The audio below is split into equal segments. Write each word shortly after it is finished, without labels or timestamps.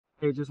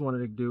Hey, just wanted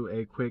to do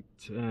a quick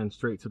and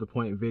straight to the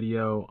point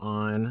video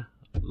on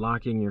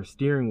locking your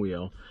steering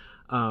wheel.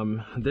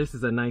 This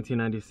is a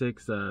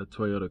 1996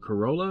 Toyota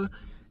Corolla,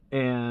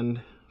 and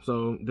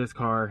so this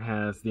car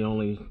has the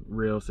only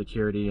real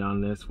security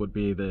on this would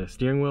be the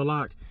steering wheel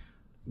lock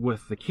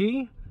with the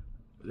key.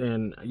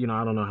 And you know,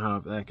 I don't know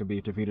how that could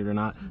be defeated or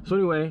not. So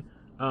anyway,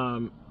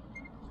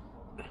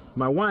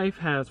 my wife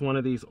has one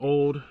of these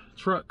old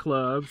truck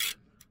clubs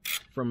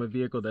from a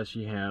vehicle that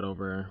she had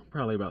over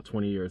probably about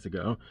 20 years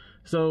ago.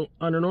 So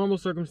under normal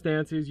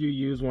circumstances, you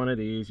use one of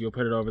these, you'll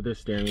put it over the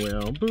steering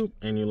wheel, boop,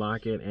 and you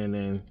lock it, and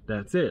then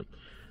that's it.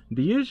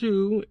 The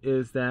issue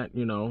is that,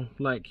 you know,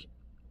 like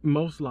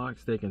most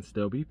locks, they can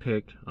still be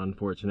picked,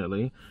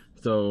 unfortunately.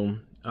 So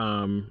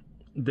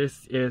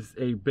this is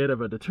a bit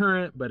of a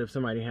deterrent, but if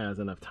somebody has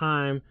enough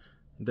time,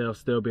 they'll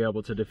still be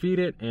able to defeat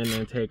it and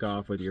then take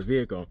off with your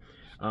vehicle.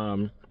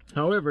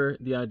 However,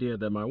 the idea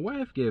that my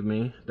wife gave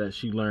me, that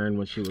she learned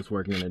when she was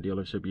working in a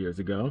dealership years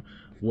ago,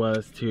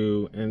 was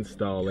to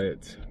install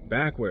it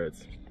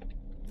backwards.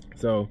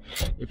 So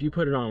if you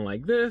put it on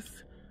like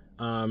this,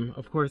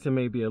 of course it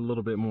may be a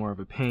little bit more of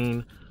a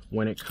pain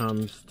when it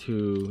comes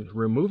to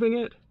removing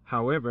it.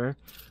 However,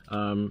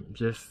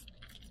 just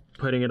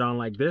putting it on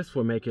like this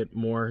will make it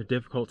more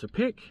difficult to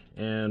pick,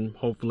 and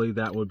hopefully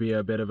that would be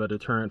a bit of a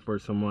deterrent for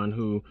someone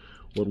who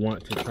would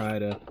want to try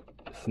to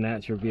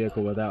snatch your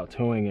vehicle without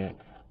towing it.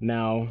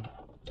 Now,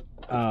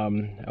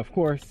 of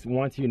course,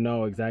 once you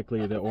know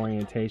exactly the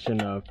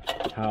orientation of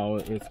how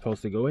it's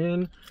supposed to go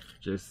in,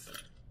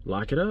 just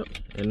lock it up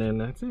and then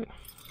that's it.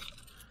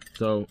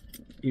 So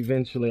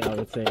eventually I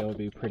would say it will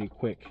be pretty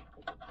quick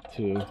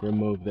to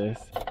remove this.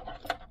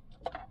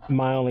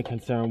 My only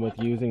concern with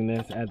using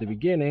this at the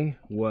beginning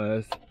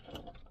was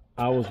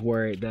I was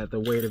worried that the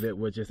weight of it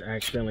would just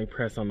accidentally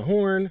press on the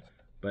horn,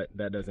 but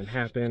that doesn't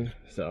happen.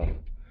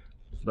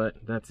 But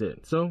that's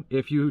it. So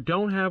if you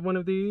don't have one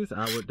of these,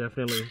 I would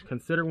definitely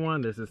consider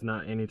one. This is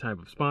not any type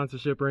of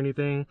sponsorship or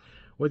anything.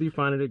 Whether you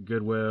find it at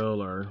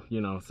Goodwill or,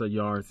 you know, it's a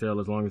yard sale,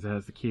 as long as it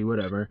has the key,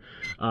 whatever.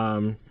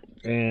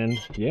 And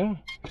yeah,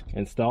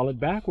 install it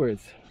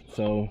backwards.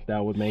 So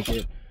that would make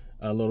it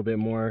a little bit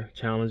more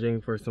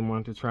challenging for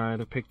someone to try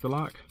to pick the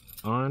lock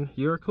on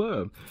your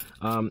club.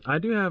 I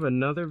do have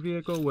another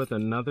vehicle with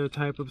another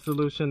type of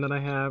solution that I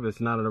have.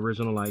 It's not an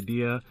original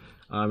idea.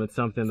 It's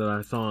something that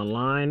I saw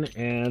online,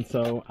 and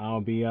so I'll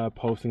be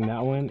posting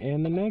that one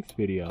in the next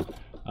video.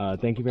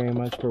 Thank you very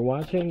much for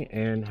watching,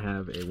 and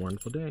have a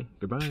wonderful day.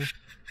 Goodbye.